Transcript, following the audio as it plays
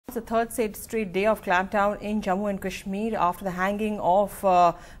It's the third straight day of clampdown in Jammu and Kashmir after the hanging of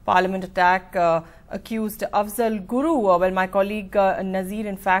Parliament attack accused Afzal Guru. Well, my colleague Nazir,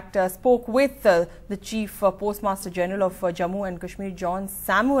 in fact, spoke with the Chief Postmaster General of Jammu and Kashmir, John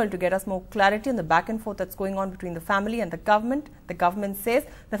Samuel, to get us more clarity on the back and forth that's going on between the family and the government. The government says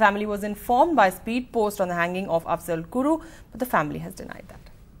the family was informed by speed post on the hanging of Afzal Guru, but the family has denied that.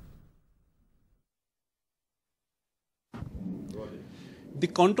 The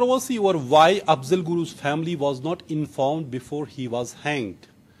controversy over why Afzal Guru's family was not informed before he was hanged.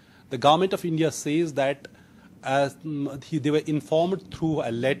 The government of India says that they were informed through a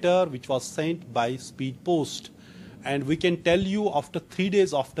letter which was sent by speed post. And we can tell you, after 3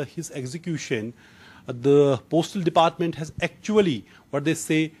 days after his execution, the postal department has actually, what they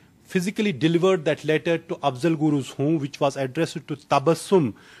say, physically delivered that letter to Afzal Guru's home, which was addressed to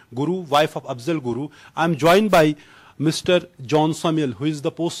Tabassum Guru, wife of Afzal Guru. I am joined by Mr. John Samuel, who is the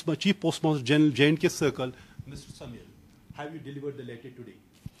Chief Postmaster General, J&K Circle. Mr. Samuel, have you delivered the letter today?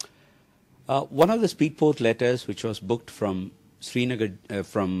 One of the speed post letters, which was booked from Srinagar,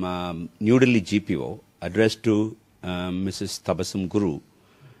 from New Delhi GPO, addressed to Mrs. Tabassum Guru,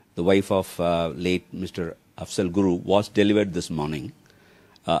 the wife of late Mr. Afzal Guru, was delivered this morning.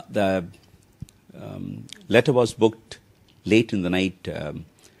 The letter was booked late in the night.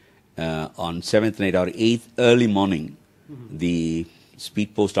 On 7th night or 8th early morning, the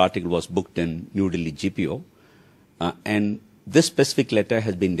speed post article was booked in New Delhi GPO, and this specific letter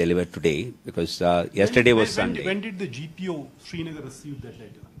has been delivered today because yesterday was Sunday. When did the GPO Srinagar receive that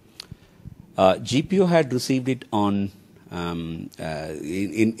letter? GPO had received it on in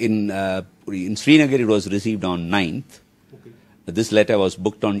Srinagar. It was received on 9th. Okay. This letter was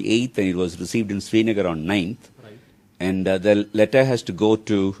booked on 8th, and it was received in Srinagar on 9th. Right. And the letter has to go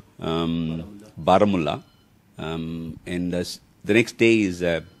to Baramulla, and the next day is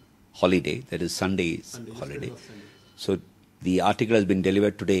a holiday, that is Sunday is holiday. So the article has been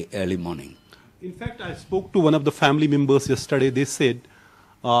delivered today early morning. In fact, I spoke to one of the family members yesterday. They said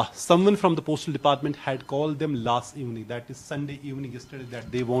someone from the postal department had called them last evening, that is Sunday evening yesterday,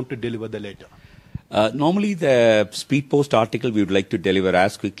 that they want to deliver the letter. Normally the speed post article we would like to deliver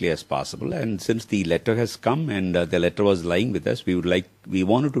as quickly as possible, and since the letter has come and the letter was lying with us, we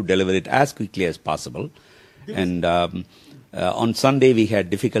wanted to deliver it as quickly as possible. And on Sunday we had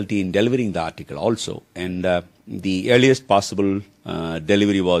difficulty in delivering the article also, and the earliest possible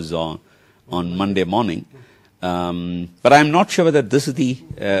delivery was on Monday morning. But I am not sure whether this is the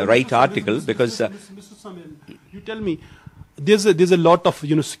right article, because Mr. Samuel, you tell me, there's a lot of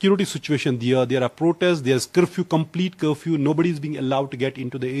security situation there. There are protests. There's curfew, complete curfew. Nobody is being allowed to get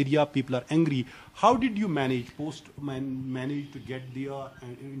into the area. People are angry. How did you manage to get there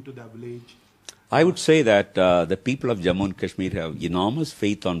and into the village? I would say that the people of Jammu and Kashmir have enormous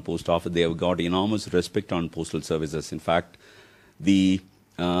faith on post office. They have got enormous respect on postal services. In fact, the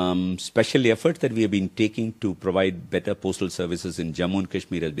special effort that we have been taking to provide better postal services in Jammu and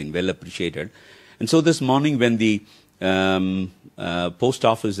Kashmir has been well appreciated. And so this morning, when the post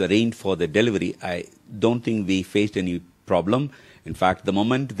office arranged for the delivery, I don't think we faced any problem. In fact, the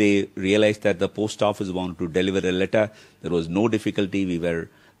moment they realized that the post office wanted to deliver a letter, there was no difficulty.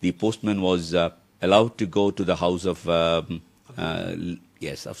 The postman was allowed to go to the house of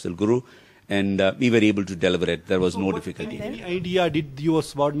Afzal Guru, and we were able to deliver it. There was no difficulty. Any idea, did your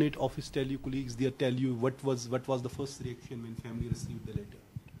subordinate office tell you, colleagues there tell you, what was the first reaction when family received the letter?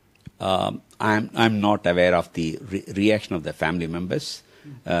 I'm not aware of the reaction of the family members,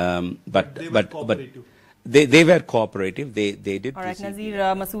 but they were cooperative. They did. All right, Nazir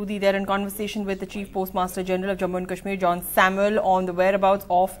Masoodi there in conversation with the Chief Postmaster General of Jammu and Kashmir, John Samuel, on the whereabouts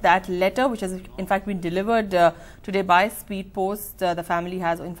of that letter, which has in fact been delivered today by speed post. The family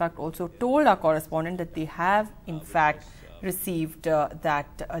has in fact also told our correspondent that they have in fact received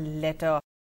that letter.